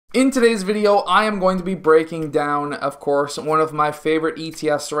In today's video, I am going to be breaking down, of course, one of my favorite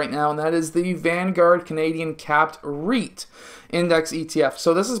ETFs right now, and that is the Vanguard Canadian Capped REIT Index ETF.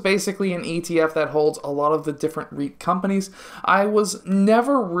 So this is basically an ETF that holds a lot of the different REIT companies. I was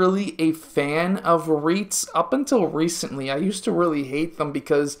never really a fan of REITs up until recently. I used to really hate them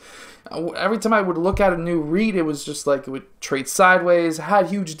because every time I would look at a new REIT, it was just like it would trade sideways, had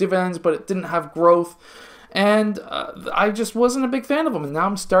huge dividends, but it didn't have growth. And I just wasn't a big fan of them, and now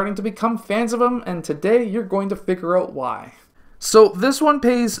I'm starting to become fans of them, and today you're going to figure out why. So this one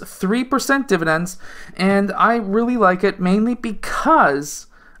pays 3% dividends, and I really like it mainly because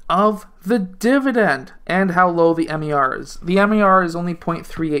of the dividend and how low the MER is. The MER is only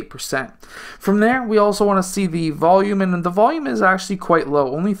 0.38%. From there, we also want to see the volume, and the volume is actually quite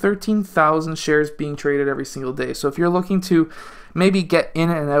low, only 13,000 shares being traded every single day. So if you're looking to maybe get in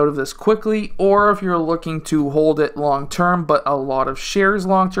and out of this quickly, or if you're looking to hold it long term, but a lot of shares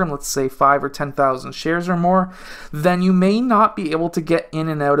long term, let's say 5 or 10,000 shares or more, then you may not be able to get in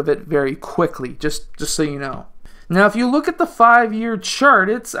and out of it very quickly, just so you know. Now, if you look at the 5-year chart,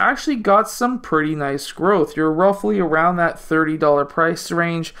 it's actually got some pretty nice growth. You're roughly around that $30 price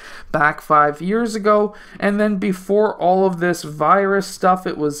range back 5 years ago. And then before all of this virus stuff,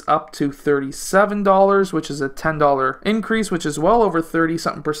 it was up to $37, which is a $10 increase, which is well over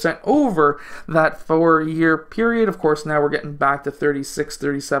 30-something% over that 4-year period. Of course, now we're getting back to $36,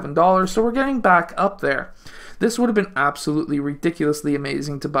 $37. So we're getting back up there. This would have been absolutely ridiculously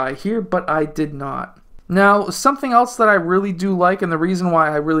amazing to buy here, but I did not. Now, something else that I really do like, and the reason why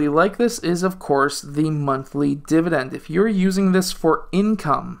I really like this is, of course, the monthly dividend. If you're using this for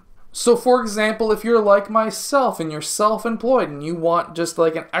income, so for example, if you're like myself and you're self-employed and you want just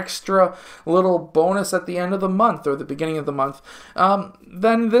like an extra little bonus at the end of the month or the beginning of the month,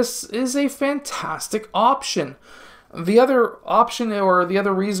 then this is a fantastic option. The other option, or the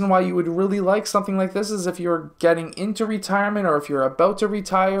other reason why you would really like something like this, is if you're getting into retirement, or if you're about to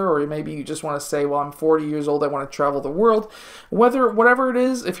retire, or maybe you just want to say, well, I'm 40 years old, I want to travel the world. Whatever it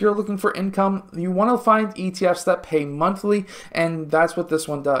is, if you're looking for income, you want to find ETFs that pay monthly, and that's what this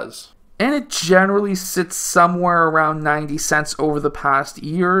one does. And it generally sits somewhere around 90 cents over the past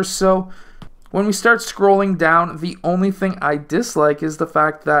year or so. When we start scrolling down, the only thing I dislike is the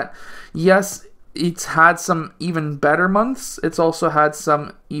fact that, yes, it's had some even better months. It's also had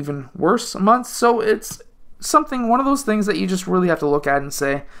some even worse months. So it's one of those things that you just really have to look at and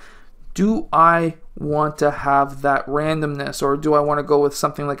say, do I want to have that randomness, or do I want to go with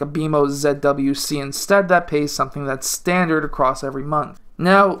something like a BMO ZWC instead that pays something that's standard across every month?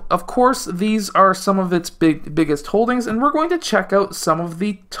 Now, of course, these are some of its biggest holdings, and we're going to check out some of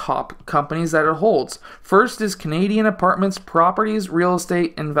the top companies that it holds. First is Canadian Apartments Properties Real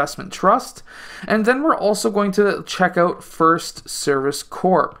Estate Investment Trust, and then we're also going to check out First Service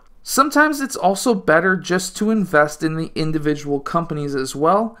Corp. Sometimes it's also better just to invest in the individual companies as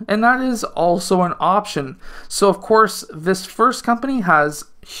well, and that is also an option. So of course, this first company has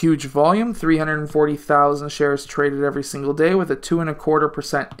huge volume, 340,000 shares traded every single day with a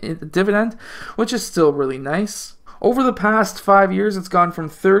 2.25% dividend, which is still really nice. Over the past 5 years, it's gone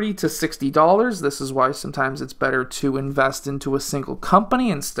from $30 to $60. This is why sometimes it's better to invest into a single company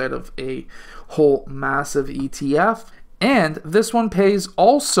instead of a whole massive ETF. And this one pays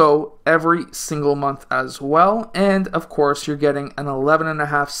also every single month as well. And of course, you're getting an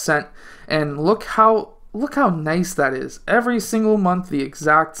 11.5 cent. And look how nice that is. Every single month, the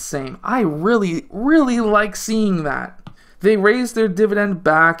exact same. I really, really like seeing that. They raised their dividend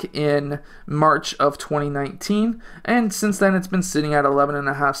back in March of 2019, and since then it's been sitting at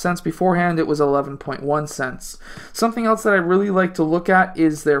 11.5 cents. Beforehand, it was 11.1 cents. Something else that I really like to look at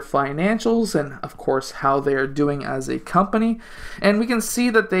is their financials and, of course, how they are doing as a company. And we can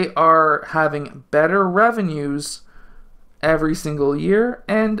see that they are having better revenues every single year,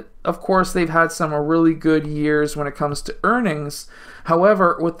 and of course they've had some really good years when it comes to earnings.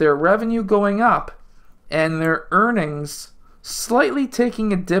 However, with their revenue going up and their earnings slightly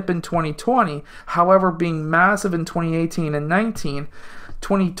taking a dip in 2020, however being massive in 2018 and 19,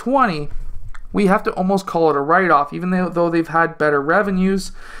 2020, we have to almost call it a write-off. Even though they've had better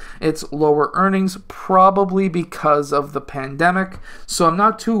revenues, it's lower earnings, probably because of the pandemic. So I'm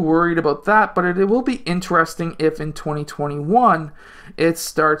not too worried about that, but it will be interesting if in 2021 it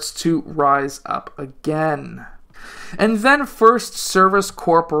starts to rise up again. And then First Service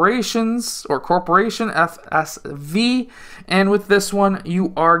Corporations, or Corporation, FSV, and with this one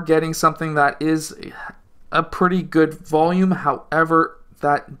you are getting something that is a pretty good volume. However,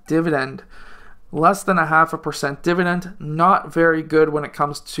 that dividend, less than 0.5% dividend, not very good when it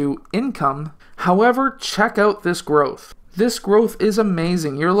comes to income. However, check out this growth. This growth is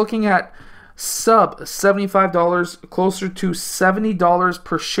amazing. You're looking at sub $75, closer to $70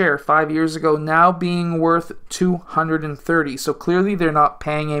 per share 5 years ago, now being worth $230. So clearly they're not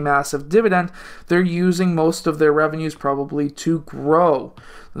paying a massive dividend. They're using most of their revenues probably to grow.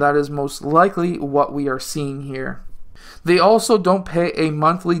 That is most likely what we are seeing here. They also don't pay a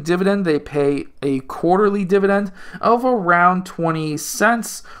monthly dividend. They pay a quarterly dividend of around 20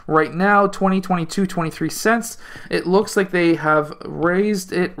 cents. Right now, 23 cents. It looks like they have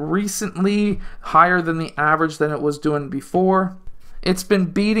raised it recently higher than the average than it was doing before. It's been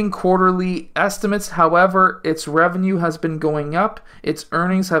beating quarterly estimates. However, its revenue has been going up. Its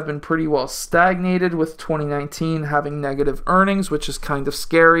earnings have been pretty well stagnated, with 2019 having negative earnings, which is kind of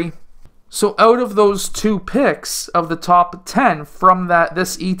scary. So out of those two picks of the top 10 from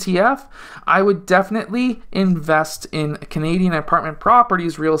this ETF, I would definitely invest in Canadian Apartment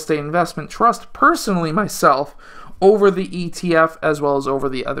Properties Real Estate Investment Trust, personally myself, over the ETF as well as over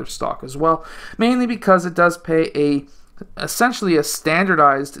the other stock as well, mainly because it does pay essentially a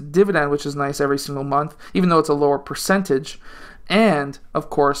standardized dividend, which is nice every single month, even though it's a lower percentage. And, of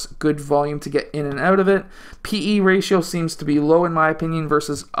course, good volume to get in and out of it. PE ratio seems to be low, in my opinion,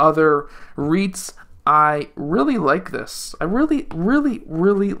 versus other REITs. I really like this. I really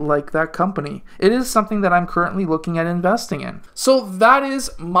like that company. It is something that I'm currently looking at investing in. So that is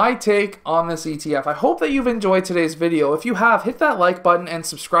my take on this ETF. I hope that you've enjoyed today's video. If you have, hit that like button and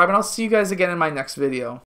subscribe, and I'll see you guys again in my next video.